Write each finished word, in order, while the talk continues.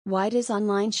Why does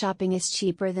online shopping is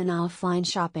cheaper than offline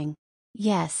shopping?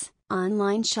 Yes,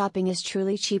 online shopping is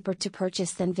truly cheaper to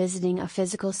purchase than visiting a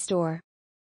physical store.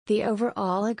 The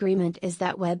overall agreement is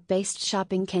that web-based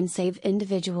shopping can save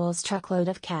individuals truckload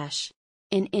of cash.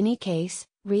 In any case,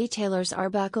 retailers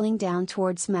are buckling down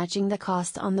towards matching the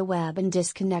cost on the web and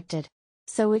disconnected.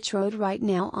 So which road right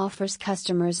now offers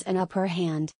customers an upper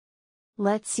hand?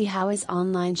 Let's see how is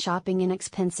online shopping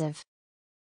inexpensive.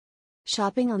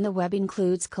 Shopping on the web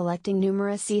includes collecting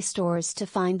numerous e-stores to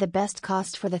find the best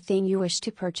cost for the thing you wish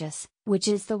to purchase, which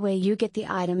is the way you get the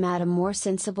item at a more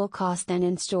sensible cost than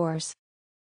in stores.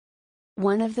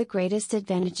 One of the greatest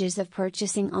advantages of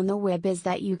purchasing on the web is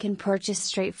that you can purchase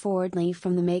straightforwardly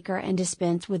from the maker and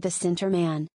dispense with the center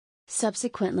man.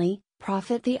 Subsequently,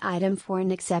 profit the item for an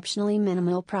exceptionally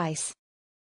minimal price.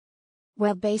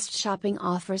 Web-based shopping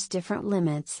offers different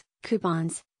limits,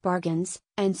 coupons, bargains,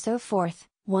 and so forth,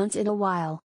 once in a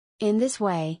while. In this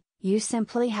way, you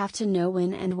simply have to know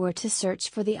when and where to search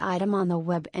for the item on the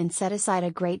web and set aside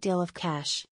a great deal of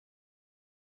cash.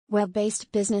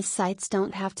 Web-based business sites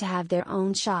don't have to have their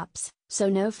own shops, so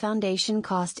no foundation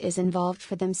cost is involved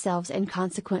for themselves and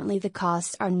consequently the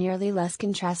costs are nearly less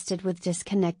contrasted with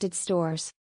disconnected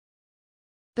stores.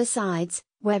 Besides,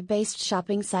 web-based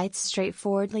shopping sites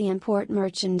straightforwardly import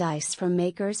merchandise from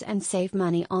makers and save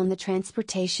money on the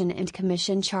transportation and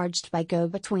commission charged by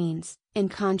go-betweens, in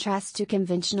contrast to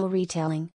conventional retailing.